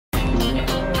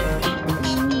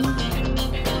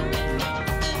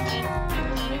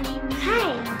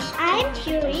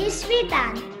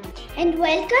Vedanth and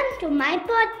welcome to my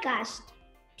podcast.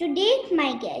 Today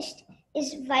my guest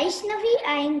is Vaishnavi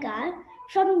Iyengar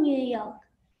from New York.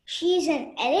 She is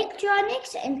an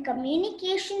electronics and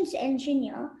communications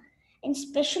engineer and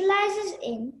specializes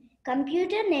in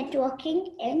computer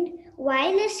networking and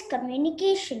wireless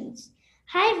communications.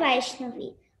 Hi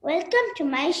Vaishnavi, welcome to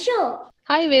my show.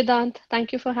 Hi Vedanth,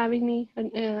 thank you for having me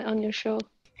on your show.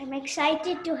 I'm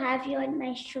excited to have you on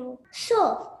my show.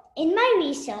 So, in my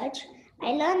research,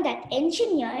 I learned that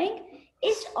engineering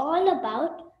is all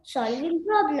about solving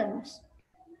problems.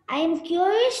 I am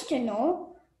curious to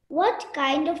know what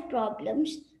kind of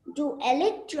problems do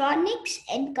electronics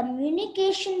and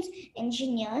communications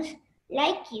engineers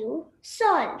like you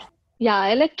solve? Yeah,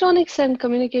 electronics and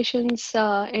communications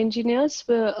engineers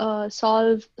will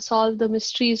solve the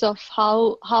mysteries of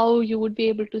how you would be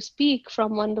able to speak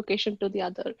from one location to the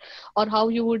other, or how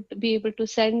you would be able to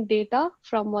send data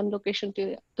from one location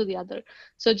to the other.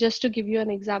 So just to give you an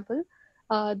example,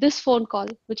 this phone call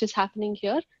which is happening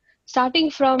here, starting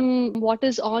from what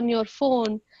is on your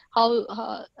phone,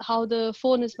 how the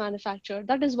phone is manufactured,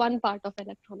 that is one part of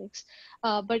electronics.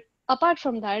 But apart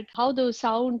from that, how the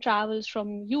sound travels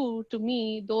from you to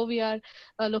me, though we are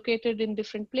located in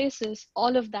different places,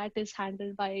 all of that is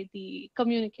handled by the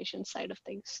communication side of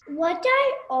things. What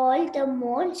are all the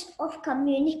modes of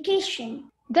communication?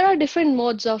 There are different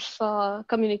modes of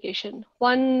communication.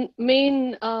 One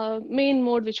main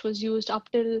mode which was used up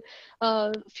till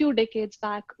a few decades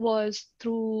back was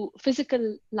through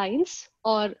physical lines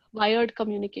or wired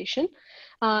communication,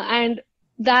 and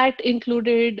that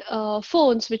included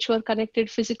phones which were connected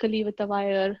physically with a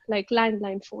wire, like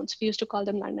landline phones. We used to call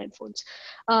them landline phones.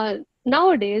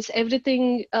 Nowadays,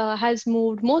 everything has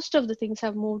moved. Most of the things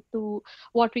have moved to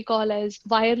what we call as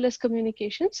wireless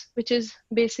communications, which is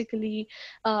basically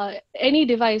any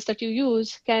device that you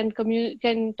use can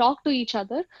talk to each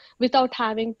other without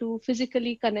having to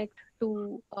physically connect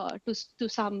to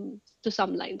some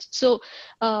lines. So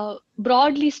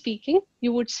broadly speaking,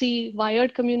 you would see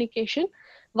wired communication,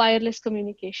 wireless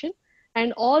communication,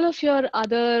 and all of your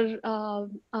other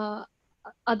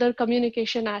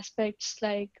communication aspects,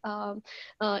 like there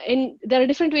are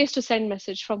different ways to send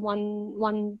message from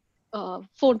one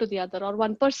phone to the other, or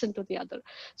one person to the other.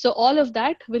 So all of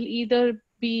that will either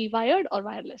be wired or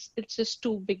wireless. It's just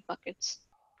two big buckets.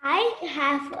 I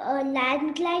have a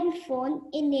landline phone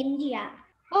in India.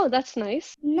 Oh, that's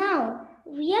nice. Now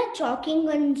we are talking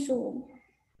on Zoom.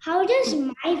 How does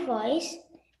my voice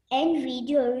and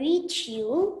video reach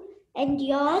you and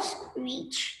yours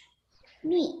reach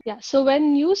me? Yeah. So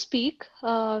when you speak,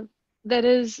 there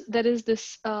is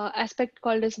this aspect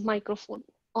called as microphone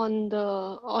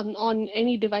on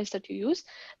any device that you use.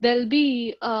 There'll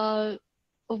be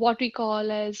what we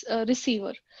call as a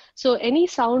receiver. So any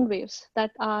sound waves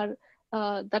that are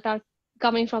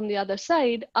coming from the other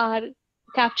side are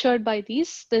captured by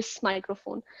this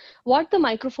microphone. What the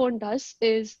microphone does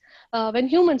is, when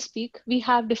humans speak, we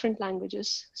have different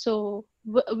languages. So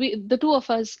the two of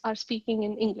us are speaking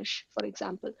in English, for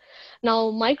example.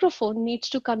 Now microphone needs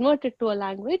to convert it to a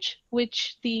language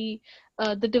which the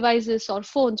devices or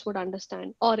phones would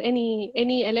understand, or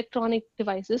any electronic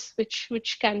devices,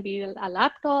 which can be a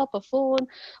laptop, a phone,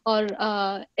 or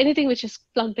anything which is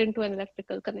plugged into an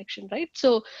electrical connection, right?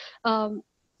 So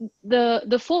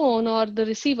the phone or the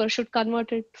receiver should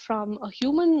convert it from a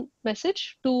human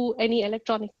message to any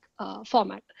electronic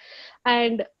format.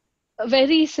 And a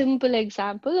very simple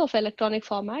example of electronic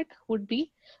format would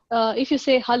be, if you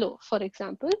say hello, for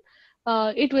example,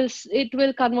 it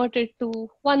will convert it to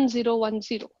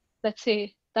 1010. Let's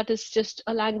say that is just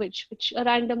a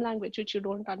random language which you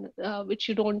don't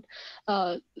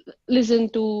uh, listen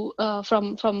to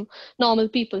from normal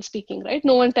people speaking, right?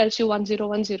 No one tells you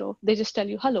 1010. They just tell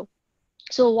you hello.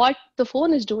 So what the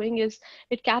phone is doing is,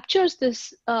 it captures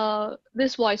this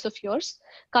voice of yours,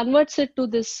 converts it to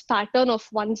this pattern of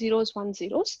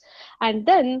 10s, and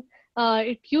then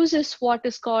it uses what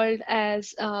is called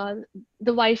as the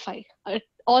Wi-Fi.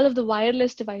 All of the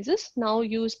wireless devices now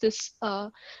use this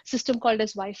system called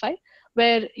as Wi-Fi,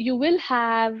 where you'll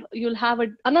have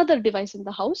another device in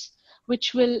the house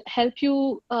which will help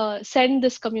you send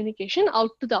this communication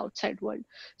out to the outside world.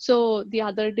 So the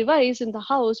other device in the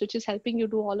house which is helping you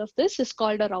do all of this is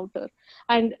called a router,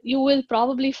 and you will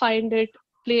probably find it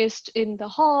placed in the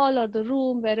hall or the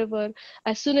room, wherever.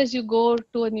 As soon as you go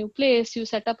to a new place, you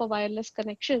set up a wireless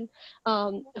connection,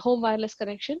 home wireless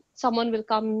connection. Someone will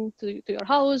come to your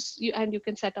house, and you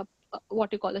can set up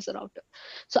what you call as a router.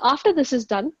 So after this is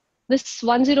done, this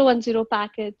 1010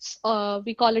 packets,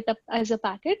 we call it as a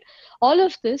packet. All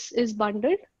of this is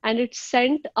bundled and it's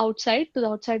sent outside to the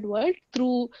outside world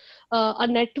through a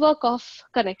network of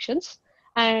connections.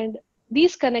 And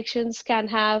these connections can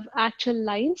have actual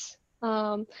lines,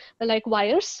 like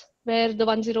wires, where the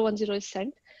 1010 is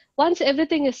sent. Once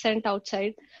everything is sent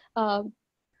outside, uh,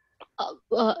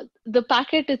 the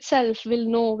packet itself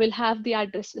will have the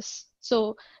addresses.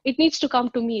 So it needs to come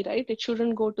to me, right? It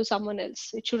shouldn't go to someone else.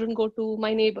 It shouldn't go to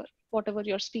my neighbor, whatever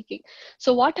you're speaking.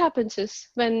 So what happens is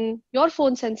when your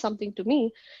phone sends something to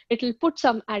me, it will put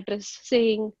some address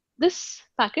saying this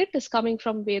packet is coming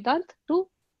from Vedant to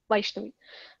Vaishnavi.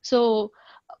 So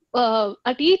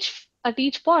at each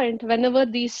point, whenever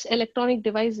these electronic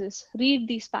devices read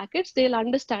these packets, they'll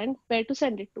understand where to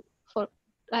send it to for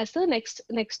as the next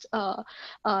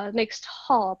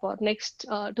hop or next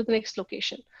to the next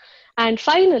location. And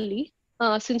finally,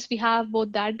 since we have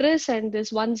both the address and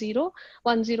this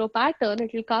 1010 pattern,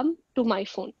 it will come to my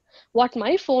phone. What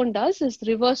my phone does is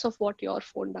the reverse of what your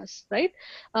phone does, right?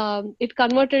 It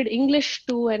converted English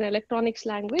to an electronics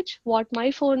language. What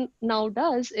my phone now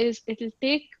does is it will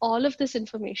take all of this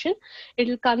information, it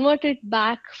will convert it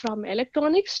back from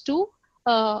electronics to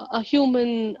a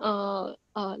human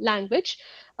language,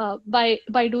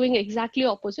 by doing exactly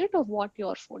opposite of what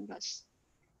your phone does.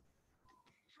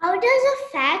 How does a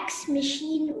fax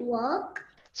machine work?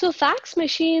 So fax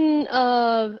machine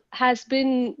has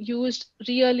been used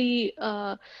really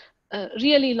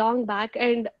long back,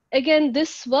 and again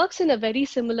this works in a very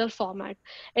similar format.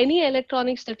 Any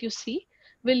electronics that you see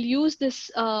will use this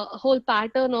whole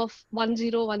pattern of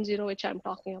 1010, which I'm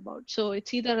talking about. So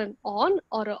it's either an on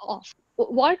or a off.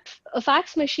 What a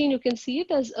fax machine, you can see it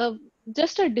as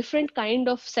just a different kind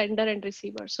of sender and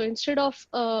receiver. So instead of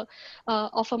a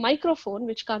microphone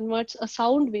which converts a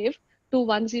sound wave to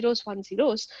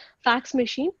 10s, fax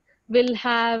machine will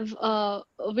have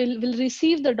will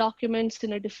receive the documents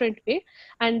in a different way,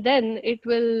 and then it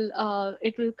will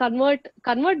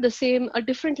convert the same, a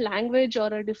different language or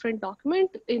a different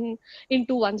document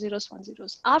into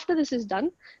 10s. After this is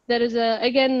done, there is a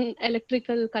again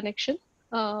electrical connection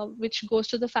which goes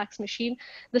to the fax machine.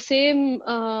 The same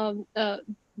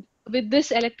with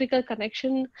this electrical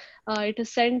connection, it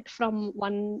is sent from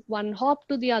one hop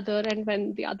to the other, and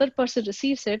when the other person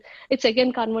receives it, it's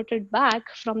again converted back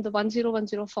from the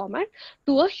 1010 format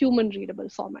to a human readable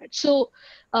format. So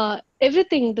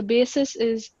the basis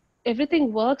is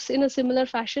everything works in a similar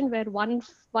fashion, where one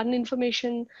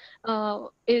information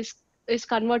is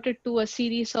converted to a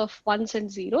series of ones and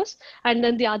zeros, and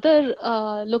then the other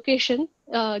location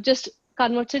just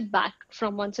converts it back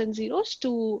from ones and zeros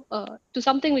to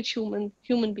something which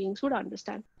human beings would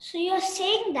understand. So you're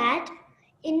saying that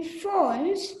in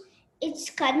phones, it's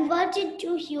converted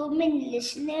to human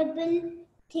listenable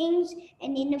things,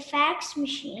 and in a fax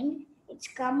machine, it's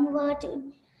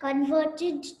converted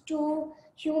to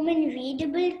human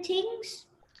readable things?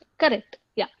 Correct.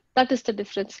 Yeah, that is the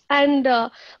difference. And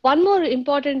one more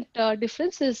important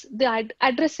difference is the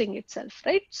addressing itself,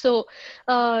 right? So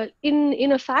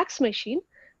in a fax machine,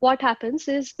 what happens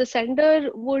is the sender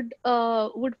would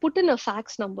put in a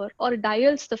fax number or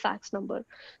dials the fax number.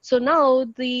 So now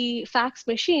the fax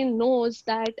machine knows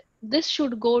that this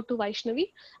should go to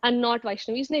Vaishnavi and not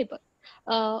Vaishnavi's neighbor.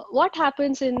 What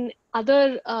happens in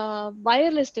other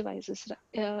wireless devices?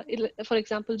 For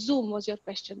example, Zoom was your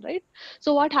question, right?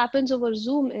 So what happens over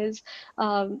Zoom is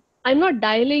I'm not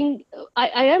dialing,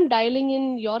 I am dialing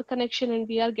in your connection and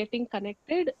we are getting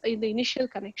connected in the initial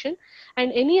connection.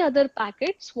 And any other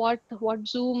packets, what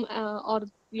Zoom or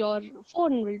your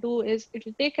phone will do is it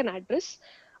will take an address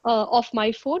of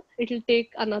my phone, it will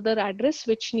take another address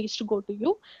which needs to go to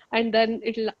you, and then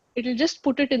it'll just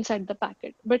put it inside the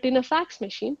packet. But in a fax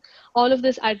machine, all of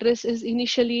this address is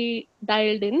initially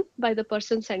dialed in by the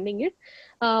person sending it.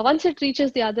 Once it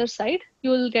reaches the other side,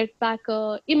 you'll get back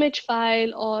a image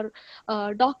file or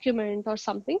a document or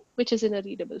something which is in a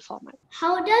readable format.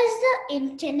 How does the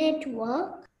internet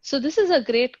work? So this is a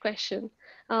great question.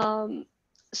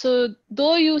 So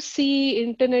though you see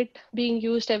internet being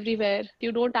used everywhere,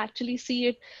 you don't actually see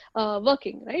it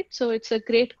working, right? So it's a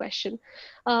great question.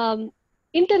 Um,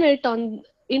 internet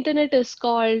is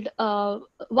called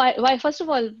why first of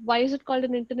all, why is it called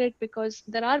an internet? Because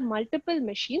there are multiple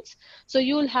machines. So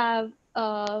you'll have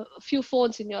a few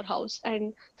phones in your house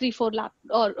and three four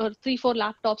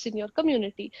laptops in your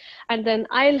community, and then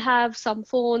I'll have some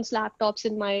laptops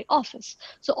in my office.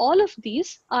 So all of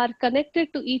these are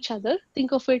connected to each other.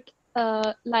 Think of it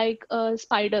like a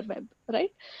spider web,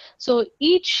 right? So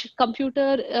each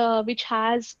computer which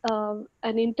has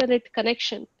an internet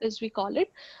connection, as we call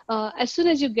it, as soon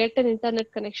as you get an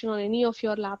internet connection on any of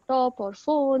your laptop or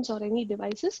phones or any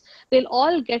devices, they'll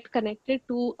all get connected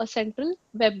to a central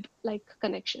web like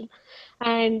connection.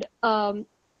 And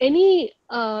any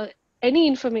uh, any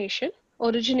information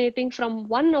originating from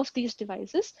one of these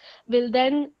devices will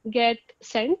then get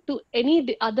sent to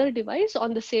any other device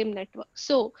on the same network.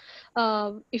 So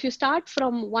if you start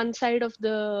from one side of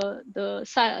one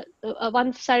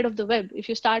side of the web, if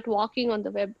you start walking on the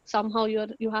web, somehow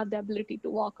you have the ability to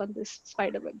walk on this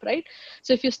spider web, right?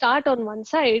 So if you start on one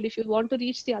side, if you want to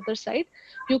reach the other side,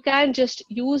 you can just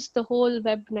use the whole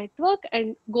web network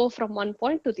and go from one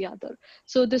point to the other.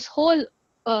 So this whole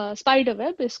spider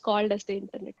web is called as the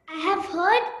internet. I have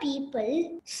heard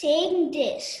people saying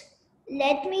this.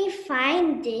 Let me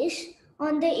find this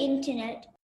on the internet.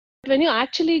 When you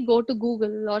actually go to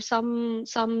Google or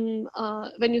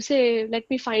when you say, let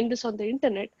me find this on the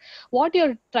internet, what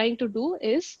you're trying to do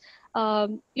is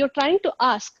you're trying to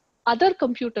ask other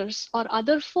computers or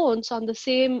other phones on the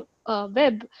same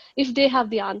web if they have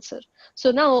the answer. So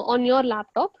now on your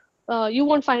laptop, you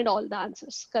won't find all the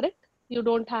answers, correct? You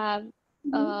don't have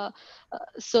uh,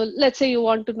 so let's say you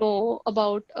want to know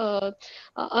about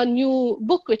a new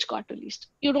book which got released.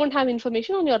 You don't have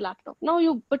information on your laptop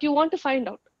now, but you want to find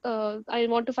out, I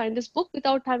want to find this book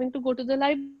without having to go to the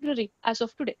library as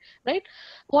of today, right?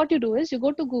 What you do is you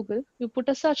go to Google, you put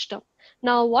a search term.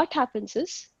 Now what happens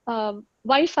is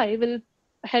Wi-Fi will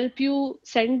help you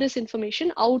send this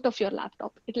information out of your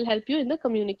laptop. It will help you in the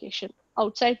communication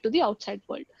outside to the outside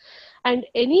world. And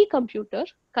any computer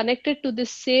connected to this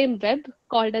same web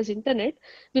called as internet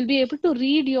will be able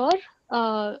to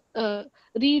uh, uh,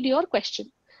 read your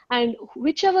question, and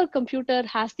whichever computer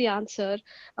has the answer,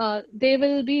 they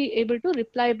will be able to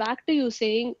reply back to you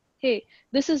saying, hey,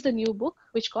 this is the new book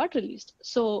which got released.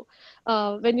 So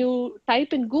when you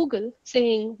type in Google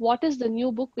saying what is the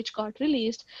new book which got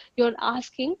released, you're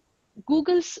asking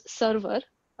Google's server.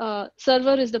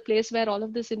 Server is the place where all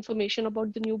of this information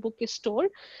about the new book is stored.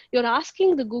 You're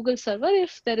asking the Google server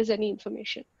if there is any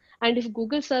information. And if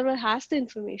Google server has the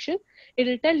information,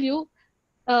 it'll tell you,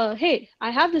 hey, I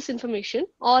have this information,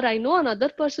 or I know another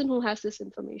person who has this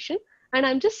information, and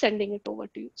I'm just sending it over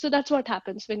to you. So that's what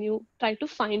happens when you try to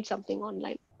find something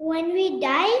online. When we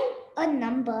dial a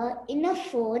number in a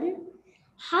phone,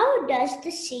 how does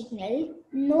the signal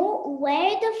know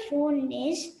where the phone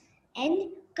is and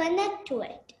connect to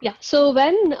it? Yeah. So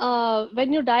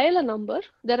when you dial a number,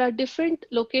 there are different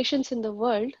locations in the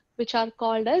world which are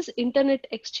called as internet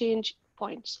exchange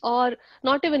points, or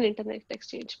not even internet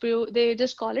exchange. They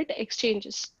just call it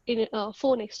exchanges, in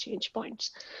phone exchange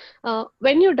points.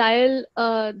 When you dial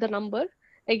the number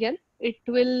again, it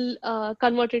will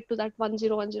convert it to that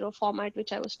 1010 format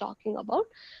which I was talking about.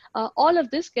 All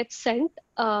of this gets sent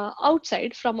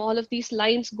outside from all of these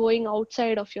lines going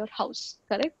outside of your house,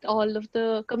 correct? All of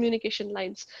the communication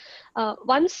lines.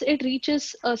 Once it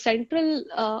reaches a central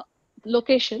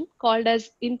location called as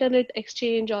internet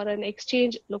exchange or an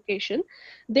exchange location,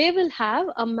 they will have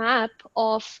a map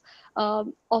of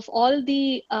all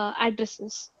the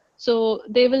addresses. So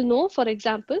they will know, for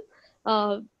example,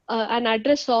 uh, an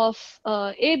address of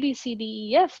A, B, C, D,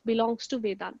 E, F belongs to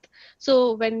Vedant.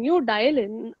 So when you dial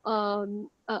in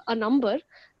a number,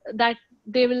 that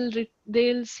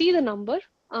they'll see the number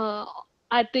uh,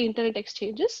 at the internet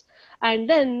exchanges, and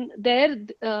then there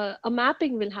a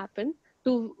mapping will happen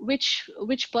to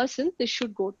which person this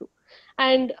should go to.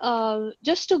 And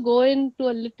just to go into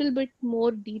a little bit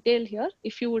more detail here,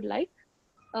 if you would like,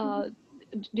 do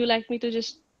you like me to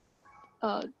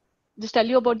uh, just tell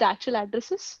you about the actual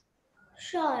addresses?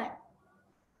 Sure.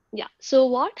 Yeah. So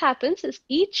what happens is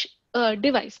each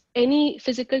device, any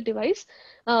physical device,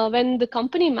 when the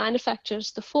company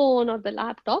manufactures the phone or the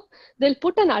laptop, they'll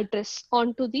put an address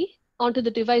onto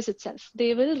the device itself.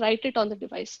 They will write it on the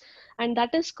device, and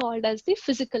that is called as the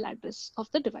physical address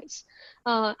of the device.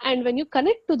 And when you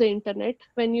connect to the internet,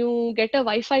 when you get a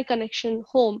Wi-Fi connection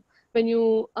home, when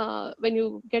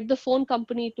you get the phone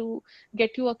company to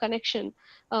get you a connection,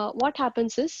 what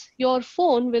happens is your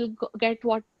phone will get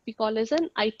what we call as an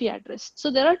IP address. So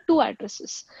there are two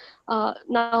addresses.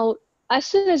 Now, as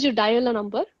soon as you dial a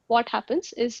number, what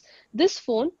happens is this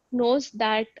phone knows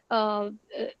that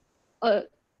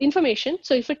information.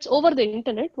 So if it's over the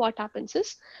internet, what happens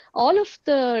is all of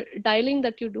the dialing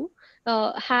that you do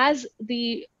has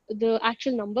the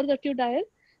actual number that you dial.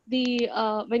 The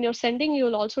when you're sending, you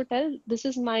will also tell, this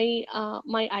is my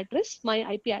address,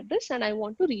 my IP address, and I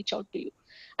want to reach out to you.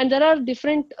 And there are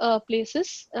different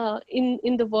places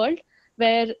in the world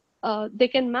where they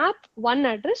can map one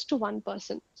address to one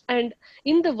person. And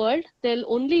in the world, there'll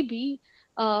only be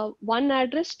one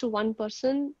address to one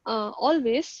person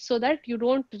always, so that you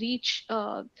don't reach,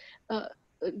 uh,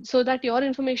 so that your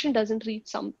information doesn't reach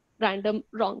some random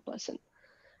wrong person.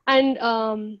 And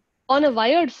on a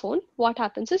wired phone, what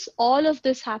happens is all of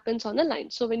this happens on a line.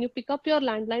 So when you pick up your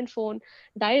landline phone,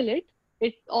 dial it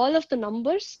all of the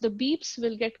numbers, the beeps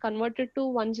will get converted to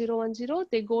 1010.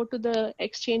 They go to the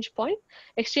exchange point.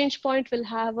 Exchange point will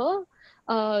have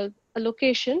a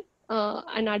location,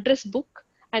 an address book,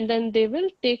 and then they will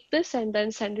take this and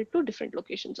then send it to different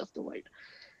locations of the world.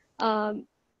 Um,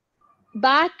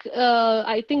 back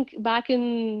I think back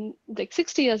in like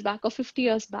 60 years back or 50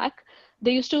 years back,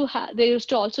 there used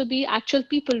to also be actual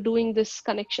people doing this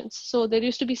connections. So there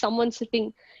used to be someone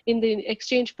sitting in the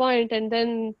exchange point and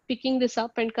then picking this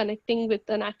up and connecting with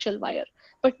an actual wire.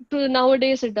 But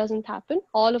nowadays it doesn't happen.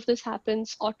 All of this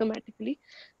happens automatically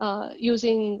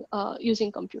using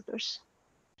computers.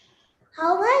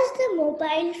 How has the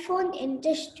mobile phone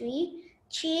industry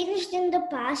changed in the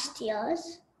past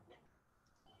years?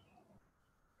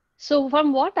 So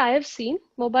from what I have seen,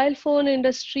 mobile phone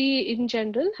industry in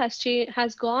general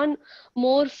has gone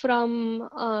more from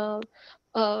uh,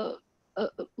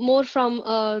 more from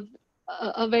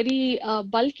a very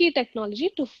bulky technology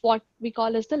to what we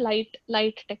call as the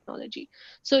light technology.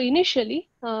 So initially,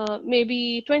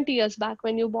 maybe 20 years back,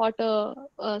 when you bought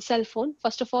a cell phone,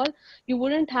 first of all, you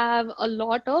wouldn't have a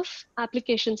lot of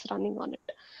applications running on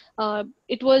it.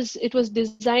 It was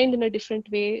designed in a different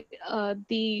way.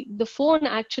 The phone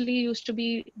actually used to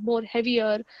be more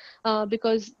heavier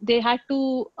because they had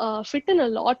to fit in a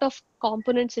lot of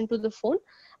components into the phone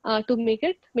to make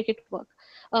it work.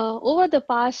 Over the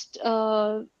past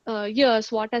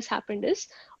years, what has happened is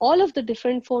all of the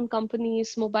different phone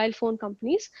companies, mobile phone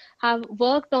companies, have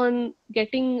worked on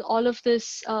getting all of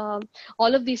these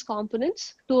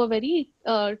components to a very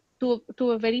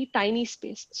to a very tiny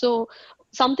space. So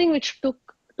something which took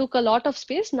a lot of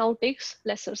space now takes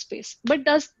lesser space, but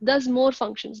does more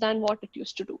functions than what it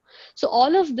used to do. So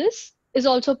all of this is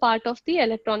also part of the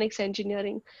electronics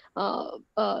engineering uh,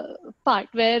 uh, part,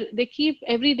 where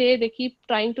every day they keep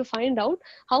trying to find out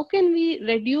how can we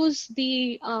reduce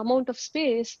the amount of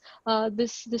space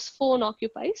this phone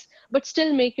occupies, but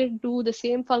still make it do the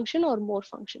same function or more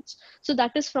functions. So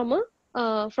that is from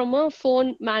a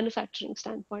phone manufacturing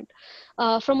standpoint.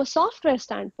 From a software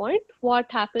standpoint, what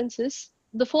happens is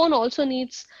the phone also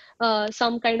needs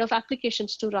some kind of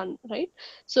applications to run, right?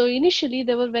 So initially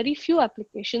there were very few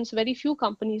applications, very few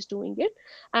companies doing it,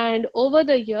 and over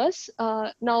the years,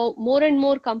 now more and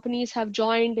more companies have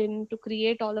joined in to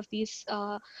create all of these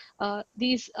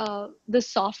this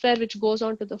software which goes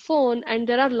onto the phone, and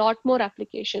there are a lot more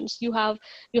applications. You have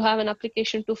an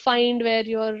application to find where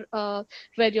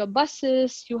your bus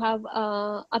is. You have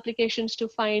applications to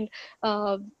find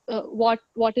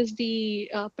what is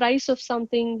the price of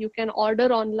something. You can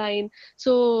order online.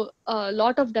 So a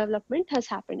lot of development has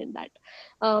happened in that.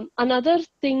 Another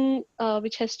thing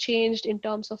which has changed in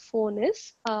terms of phone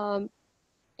is,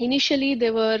 initially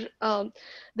they were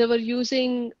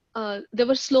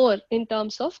slower in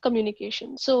terms of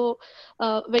communication. So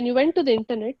when you went to the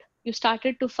internet, you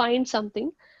started to find something.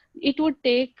 It would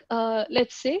take,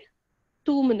 let's say,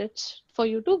 2 minutes for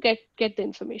you to get the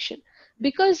information,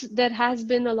 because there has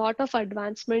been a lot of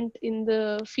advancement in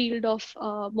the field of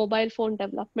mobile phone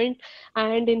development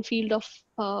and in field of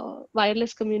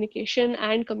wireless communication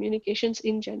and communications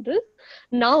in general.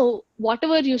 Now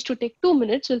whatever used to take 2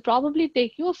 minutes will probably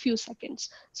take you a few seconds.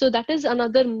 So that is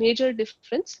another major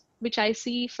difference which I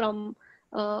see from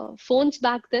phones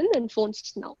back then and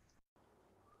phones now.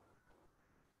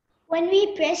 When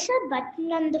we press a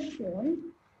button on the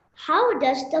phone, how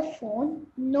does the phone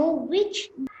know which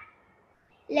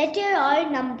letter or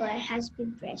number has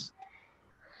been pressed?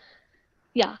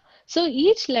 Yeah. So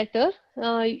each letter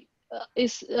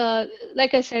is,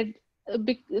 like I said,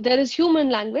 there is human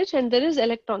language and there is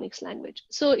electronics language.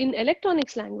 So in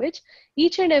electronics language,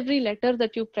 each and every letter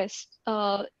that you press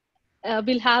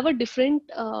will have a different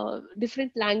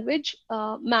language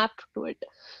mapped to it.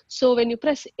 So when you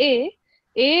press A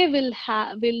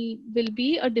will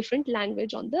be a different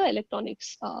language on the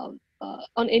electronics,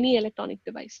 on any electronic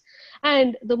device.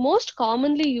 And the most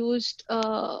commonly used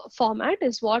format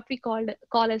is what we call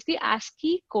as the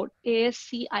ASCII code,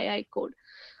 ASCII code.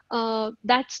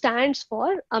 That stands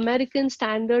for American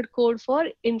Standard Code for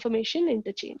Information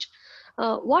Interchange.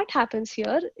 What happens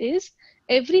here is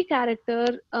every character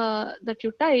that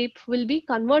you type will be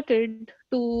converted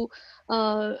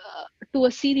uh, to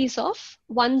a series of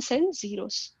ones and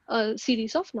zeros, a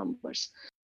series of numbers.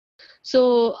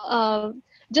 So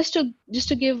just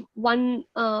to give one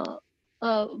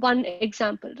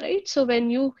example, right? So when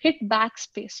you hit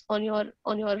backspace on your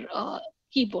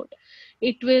keyboard,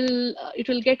 it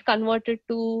will get converted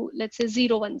to, let's say,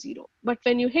 010. But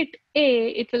when you hit A,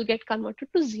 it will get converted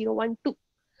to 012.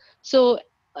 So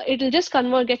it'll just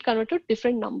get converted to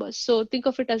different numbers. So think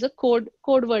of it as a code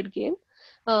word game,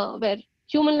 where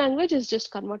human language is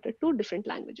just converted to different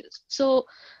languages. So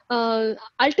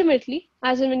ultimately,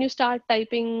 as in when you start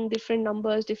typing different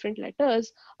numbers, different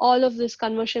letters, all of this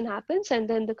conversion happens, and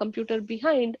then the computer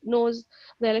behind knows,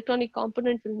 the electronic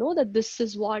component will know that this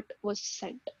is what was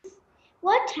sent.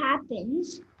 What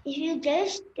happens if you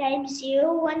just type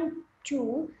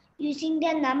 012 using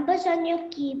the numbers on your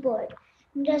keyboard?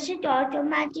 Does it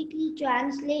automatically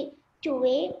translate to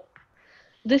A?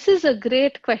 This is a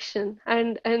great question,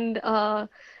 and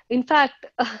in fact,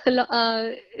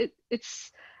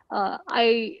 it's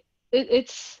I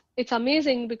it's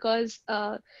amazing because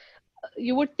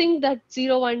you would think that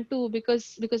 012,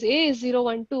 because A is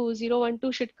 012,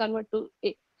 012 should convert to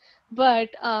A. But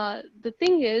the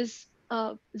thing is,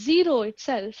 zero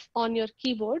itself on your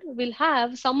keyboard will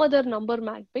have some other number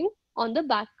mapping on the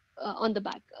back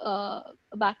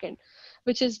end,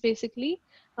 which is basically,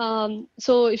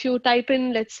 so if you type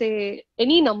in, let's say,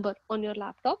 any number on your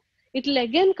laptop, it will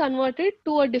again convert it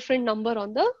to a different number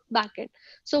on the back end.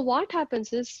 So what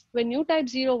happens is, when you type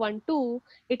 012,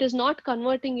 it is not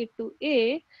converting it to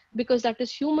A, because that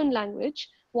is human language.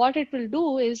 What it will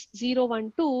do is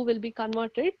 012 will be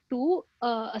converted to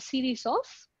a series of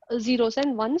zeros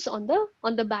and ones on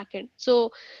the back end.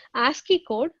 So ASCII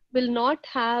code will not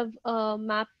have a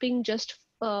mapping just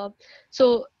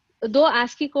so though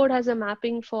ASCII code has a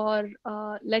mapping for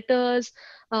letters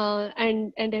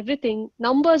and everything,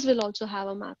 numbers will also have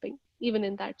a mapping even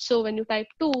in that. So when you type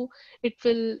 2, it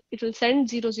will send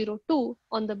 002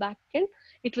 on the back end.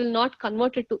 It will not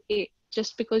convert it to A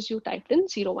just because you typed in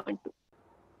 012.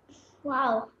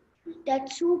 Wow,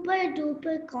 that's super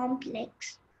duper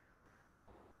complex.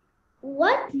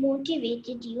 What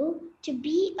motivated you to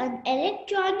be an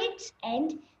electronics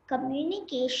and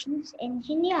communications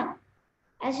engineer?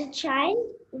 As a child,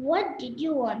 what did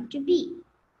you want to be?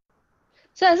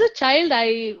 So as a child,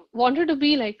 I wanted to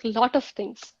be like a lot of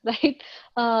things, right?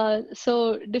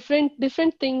 So different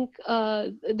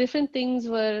things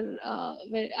were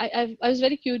I was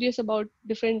very curious about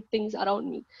different things around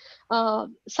me.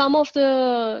 Some of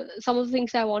the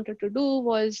things I wanted to do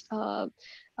was uh,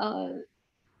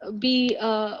 be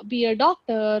a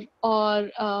doctor,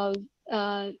 or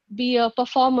be a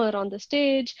performer on the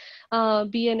stage,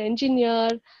 be an engineer.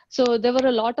 So there were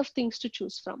a lot of things to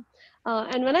choose from.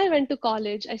 And when I went to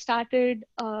college, I started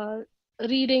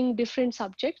reading different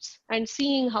subjects and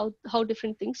seeing how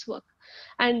different things work.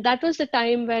 And that was the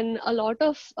time when a lot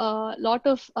of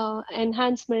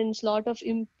enhancements,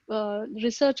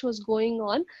 research was going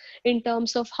on in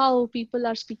terms of how people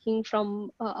are speaking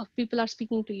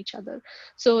to each other.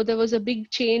 So there was a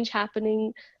big change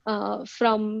happening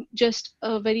from just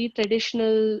a very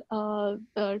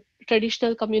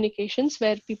traditional communications,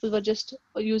 where people were just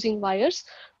using wires,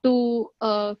 to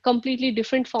a completely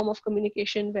different form of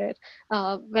communication, where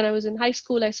when I was in high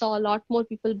school, I saw a lot more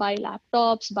people buy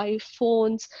laptops, buy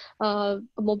phones,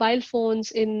 mobile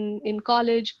phones in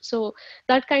college. So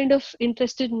that kind of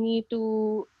interested me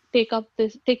to take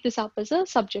this up as a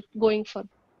subject going forward.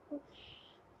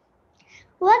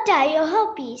 What are your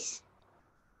hobbies?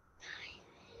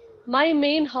 My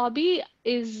main hobby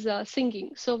is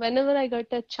singing. So whenever I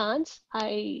get a chance,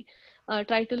 I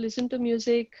try to listen to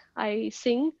music, I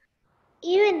sing.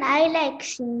 Even I like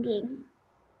singing.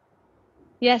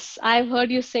 Yes, I've heard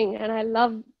you sing, and I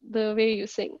love the way you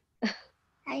sing.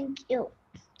 Thank you.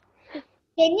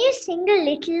 Can you sing a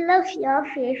little of your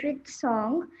favorite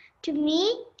song to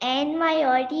me and my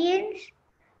audience?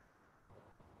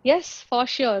 Yes, for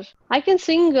sure. I can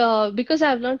sing because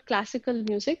I've learned classical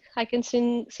music. I can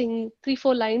sing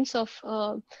 3-4 lines of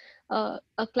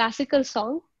a classical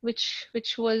song, which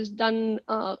was done,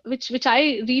 which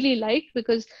I really like,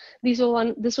 because this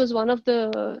was one of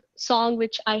the song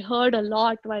which I heard a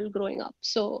lot while growing up.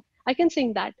 So I can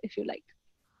sing that if you like.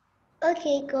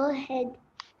 Okay, go ahead.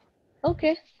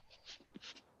 Okay.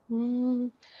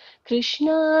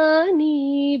 Krishna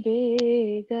नी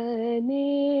बेगने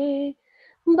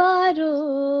बारो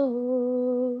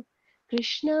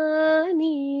कृष्णा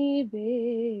नी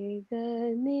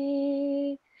बेगने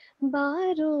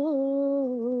बारो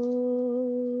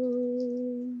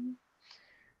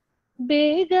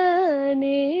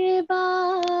ಬೇಗನೆ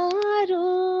ಬಾರೋ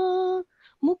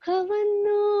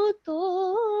ಮುಖವನ್ನು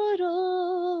ತೋರೋ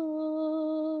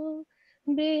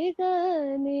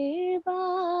ಬೇಗನೆ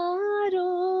ಬಾರೋ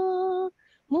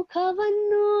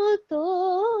ಮುಖವನ್ನು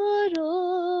ತೋರೋ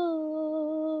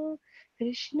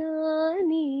ಕೃಷ್ಣ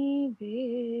ನೀ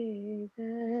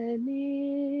ಬೇಗನೆ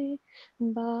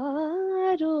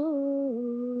ಬಾರೋ.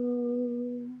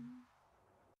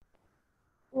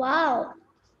 Wow.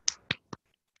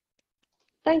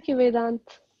 Thank you,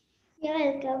 Vedanth. You're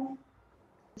welcome.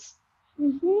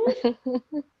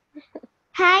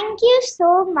 Thank you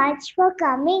so much for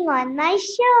coming on my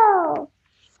show.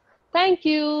 Thank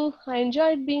you. I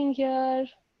enjoyed being here.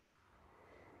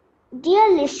 Dear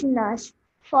listeners,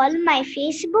 follow my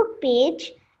Facebook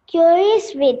page,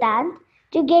 Curious Vedanth,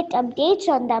 to get updates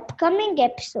on the upcoming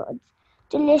episodes.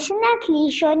 To listen at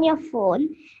leisure on your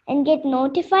phone and get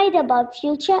notified about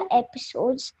future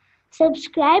episodes,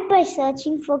 subscribe by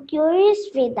searching for Curious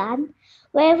Vedanth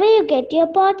wherever you get your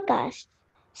podcasts,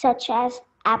 such as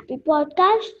Apple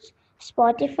Podcasts,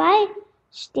 Spotify,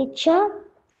 Stitcher,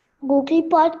 Google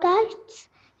Podcasts,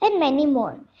 and many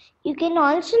more. You can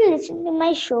also listen to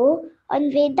my show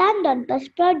on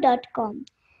vedant.buzzsprout.com.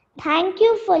 Thank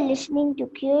you for listening to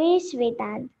Curious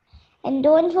Vedanth. And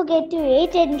don't forget to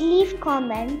rate and leave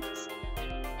comments.